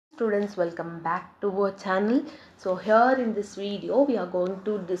students, welcome back to our channel. So here in this video we are going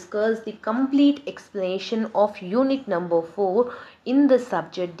to discuss the complete explanation of unit number 4 in the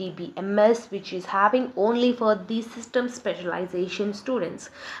subject DBMS, which is having only for the system specialization students,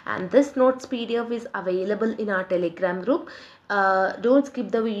 and this notes PDF is available in our Telegram group. Don't skip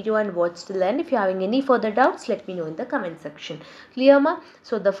the video and watch till the end. If you are having any further doubts, let me know in the comment section. Clear ma?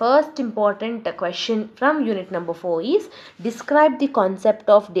 So the first important question from unit number 4 is describe the concept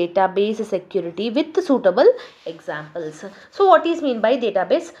of database security with suitable examples. So what is mean by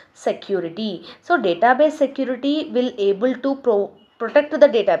database security? So database security will able to protect the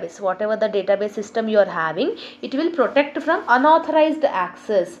database, whatever the database system you are having, it will protect from unauthorized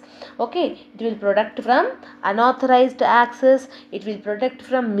access. Okay, it will protect from unauthorized access, it will protect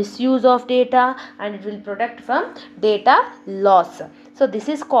from misuse of data, and it will protect from data loss. So this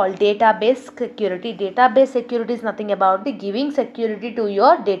is called database security. Database security is nothing about the giving security to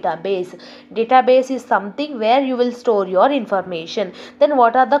your database. Database is something where you will store your information. Then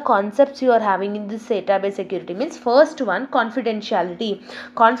what are the concepts you are having in this database security? Means first one, confidentiality.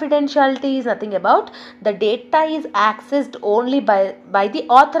 Confidentiality is nothing about the data is accessed only by the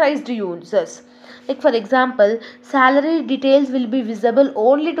authorized users. Like for example, salary details will be visible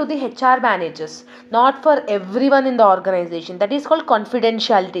only to the HR managers, not for everyone in the organization. That is called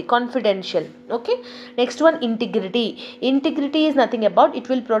confidentiality, confidential. Okay. Next one, integrity. Integrity is nothing about, it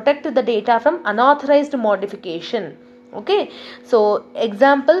will protect the data from unauthorized modification. Okay. So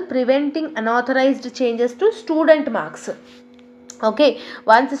example, preventing unauthorized changes to student marks. Okay,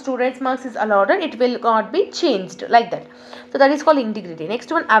 once students marks is allotted, it will not be changed like that. So that is called integrity.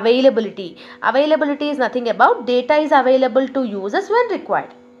 Next one, availability. Availability is nothing about data is available to users when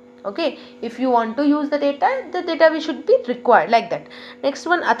required. Okay, if you want to use the data we should be required like that. Next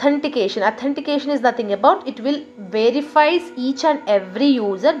one, authentication. Authentication is nothing about, it will verifies each and every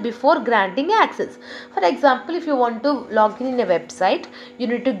user before granting access. For example, if you want to log in a website, you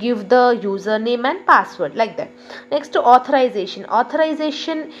need to give the username and password like that. Next, authorization.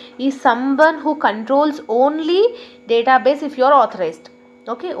 Authorization is someone who controls only database if you are authorized.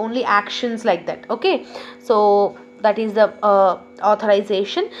 Okay, only actions like that. Okay, so that is the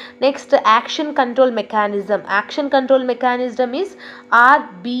authorization. Next, action control mechanism. Action control mechanism is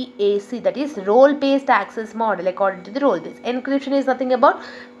RBAC, that is role based access model. According to the role based, encryption is nothing about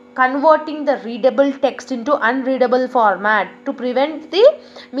converting the readable text into unreadable format to prevent the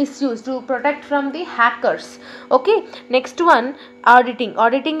misuse, to protect from the hackers. Okay, next one, auditing.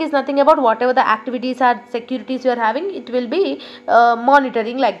 Auditing is nothing about whatever the activities or securities you are having, it will be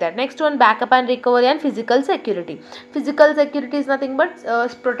monitoring like that. Next one, backup and recovery and physical security. Physical security is nothing but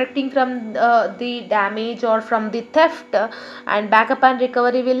protecting from the damage or from the theft, and backup and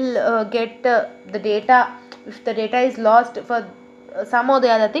recovery will get the data. If the data is lost for some or the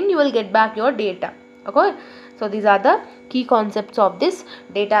other thing, you will get back your data. Okay, so these are the key concepts of this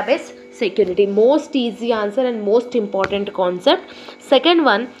database security. Most easy answer and most important concept. Second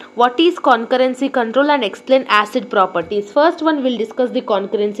one, what is concurrency control and explain ACID properties. First one, will discuss the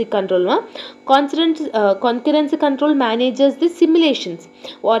concurrency control. Concurrency control manages the simulations,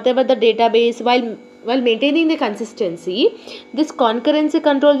 whatever the database, while maintaining the consistency. This concurrency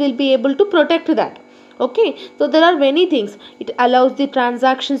control will be able to protect that. Okay, so there are many things. It allows the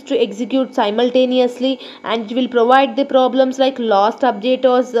transactions to execute simultaneously, and it will provide the problems like lost update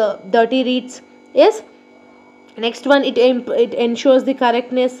or dirty reads. Yes. Next one, it ensures the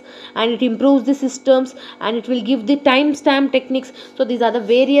correctness, and it improves the systems, and it will give the timestamp techniques. So these are the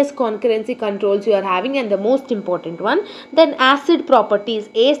various concurrency controls you are having, and the most important one. Then ACID properties.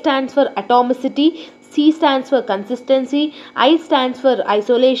 A stands for atomicity, C stands for consistency, I stands for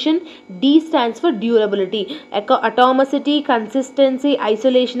isolation, D stands for durability. Atomicity, consistency,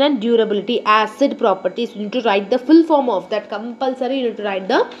 isolation and durability, ACID properties. You need to write the full form of that. Compulsory you need to write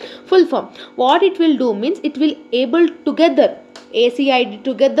the full form. What it will do means, it will able together, ACID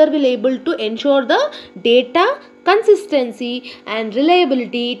together will able to ensure the data consistency and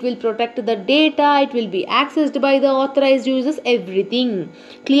reliability. It will protect the data, it will be accessed by the authorized users, everything.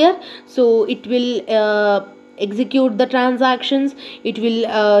 Clear? So it will execute the transactions, it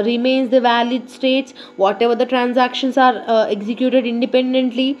will remains the valid states, whatever the transactions are executed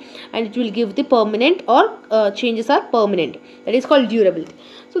independently, and it will give the permanent or changes are permanent. That is called durability.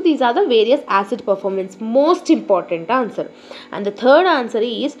 So these are the various ACID performance, most important answer. And the third answer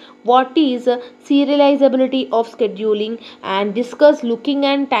is, what is serializability of scheduling, and discuss looking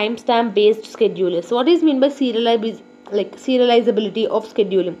and timestamp based schedulers. So what is mean by serializability? Like serializability of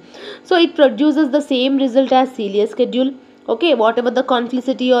scheduling. So it produces the same result as serial schedule. Okay, whatever the conflicts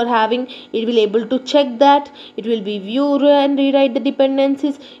you are having, it will able to check that. It will be view and rewrite the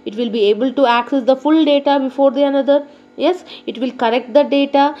dependencies. It will be able to access the full data before the another. Yes, it will correct the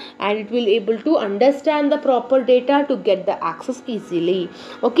data, and it will able to understand the proper data to get the access easily.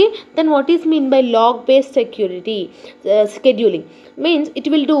 Okay, then what is mean by log based security scheduling? Means it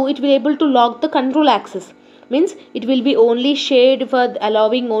will able to log the control access. Means it will be only shared for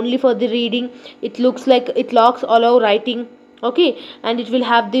allowing only for the reading. It looks like it logs allow writing. Okay, and it will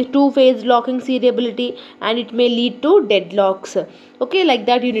have the two-phase locking seriability, and it may lead to deadlocks. Okay, like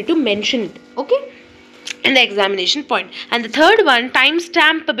that you need to mention it. Okay, in the examination point. And the third one,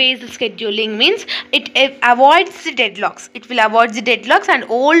 timestamp based scheduling, means it avoids the deadlocks. It will avoid the deadlocks, and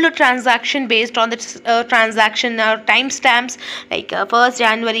all the transaction based on the transaction timestamps, like 1st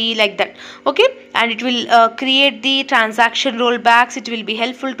January, like that. Okay, and it will create the transaction rollbacks. It will be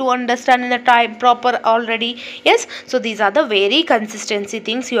helpful to understand in the time proper already. Yes, so these are the very consistency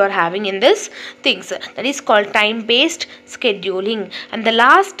things you are having in this things, that is called time based scheduling. And the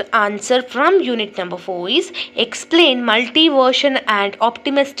last answer from unit number 4 is explain multi-version and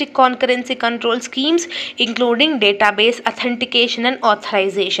optimistic concurrency control schemes, including database authentication and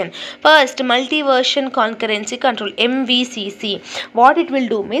authorization. First, multi-version concurrency control, MVCC. What it will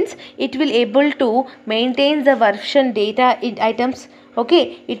do means it will able to maintain the version data in items.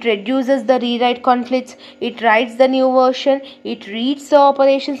 Okay, it reduces the rewrite conflicts, it writes the new version, it reads the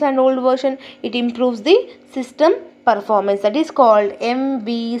operations and old version, it improves the system performance. That is called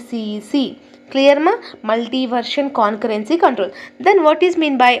MVCC. Clear ma? Multi-version concurrency control. Then what is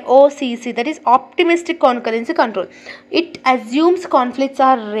mean by OCC? That is optimistic concurrency control. It assumes conflicts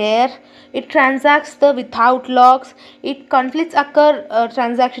are rare. It transacts the without logs. It conflicts occur,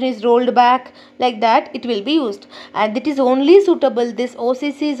 transaction is rolled back, like that it will be used. And it is only suitable, this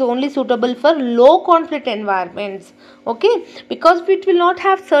OCC is only suitable for low conflict environments. Okay, because it will not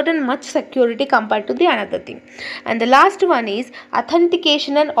have certain much security compared to the another thing. And the last one is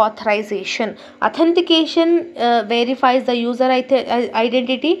authentication and authorization. Authentication verifies the user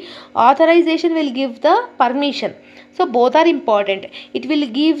identity. Authorization will give the permission. So both are important. It will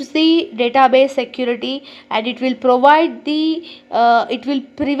give the database security, and it will provide the it will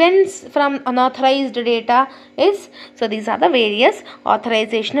prevents from unauthorized data. Yes, so these are the various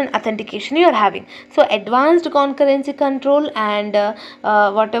authorization and authentication you are having. So advanced concurrency control and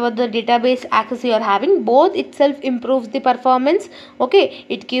whatever the database access you are having, both itself improves the performance. Okay,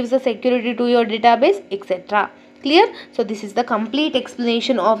 it gives the security to your database, etc. Clear? So this is the complete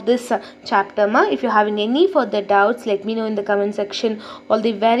explanation of this chapter ma. If you're having any further doubts, let me know in the comment section. All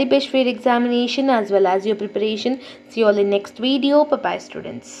the very best for your examination as well as your preparation. See you all in next video. Bye bye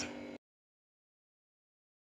students.